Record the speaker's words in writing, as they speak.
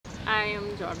I am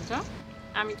Giorgia.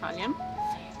 I'm Italian.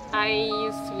 I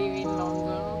used to live in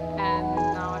London and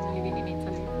now I'm living in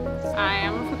Italy. I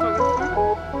am a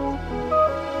photographer.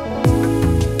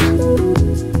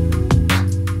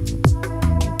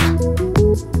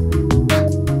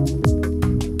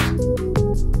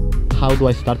 How do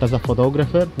I start as a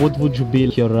photographer? What would you be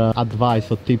your advice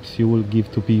or tips you will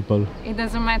give to people? It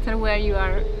doesn't matter where you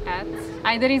are at.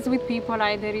 Either it's with people,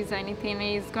 either it's anything.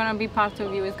 It's gonna be part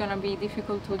of you. It's gonna be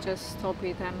difficult to just stop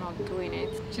it and not doing it.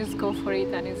 Just go for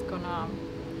it and it's gonna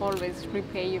always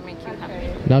repay you, make you happy.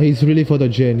 Now he's really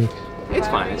photogenic. It's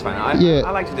fine, it's fine.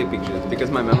 I like to take pictures because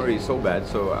my memory is so bad,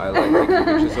 so I like taking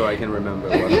pictures so I can remember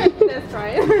what. That's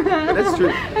right. That's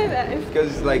true.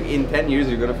 Because like in 10 years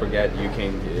you're gonna forget you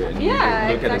came here and you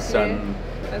look at the sun.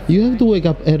 You have to wake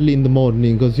up early in the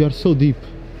morning because you are so deep.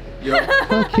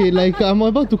 Okay, like I'm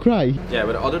about to cry. Yeah,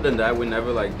 but other than that, we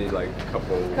never like did like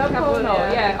couple No,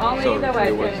 yeah, only so the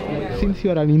it was wedding. only Since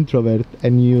you are an introvert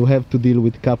and you have to deal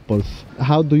with couples,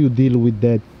 how do you deal with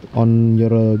that on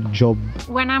your job?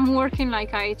 When I'm working,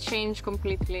 like I change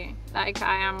completely. Like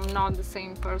I am not the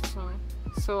same person.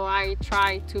 So I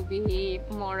try to be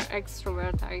more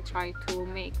extrovert. I try to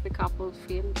make the couple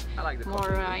feel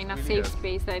more in a safe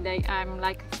space, that I'm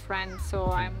like a friend. So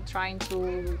I'm trying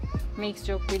to make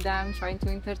jokes with them, trying to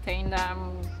entertain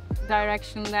them,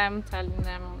 direction them, telling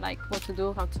them like what to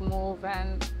do, how to move,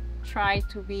 and try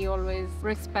to be always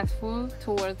respectful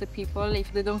towards the people.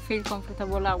 If they don't feel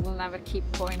comfortable, I will never keep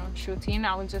going on shooting.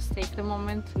 I will just take the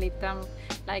moment, leave them,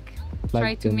 like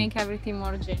try to make everything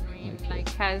more genuine, like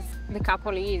as the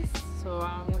couple is. So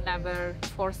I will never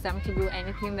force them to do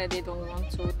anything that they don't want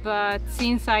to. But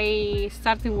since I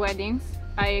started weddings,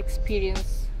 I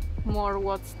experience more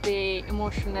what's the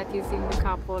emotion that is in the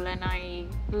couple, and I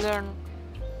learn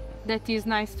that it's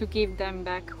nice to give them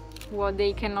back what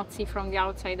they cannot see from the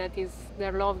outside, that is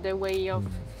their love, their way of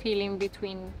feeling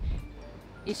between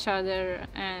each other,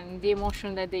 and the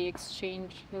emotion that they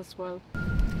exchange as well.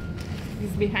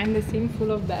 It's behind the scene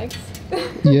full of bags.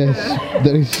 Yes,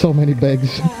 there is so many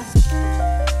bags.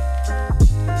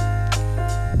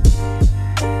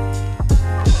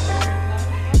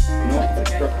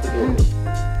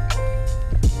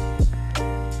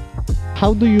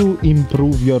 How do you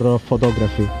improve your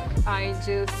photography? I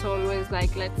just always,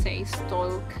 like, let's say,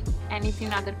 stalk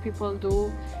anything other people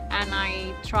do, and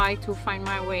I try to find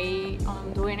my way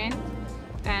on doing it.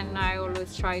 And I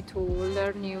always try to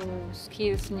learn new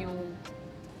skills, new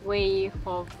way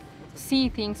of see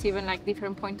things, even like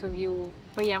different point of view.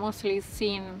 But yeah, mostly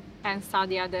seeing and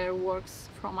study other works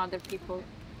from other people.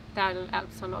 That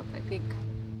helps a lot, I think.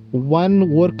 One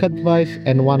work advice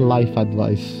and one life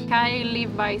advice. I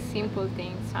live by simple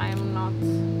things. I'm not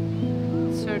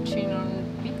searching on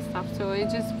big stuff, so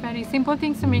it's just very simple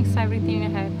things that makes everything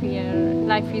happier.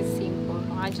 Life is simple.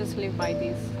 I just live by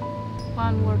this.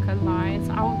 One work advice,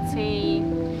 I would say,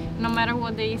 no matter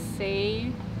what they say,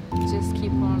 just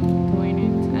keep on doing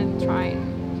it and try.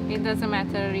 It doesn't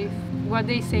matter if what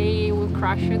they say will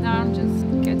crush you down, just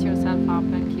get yourself up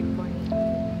and keep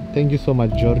going. Thank you so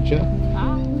much, Giorgia. Bye.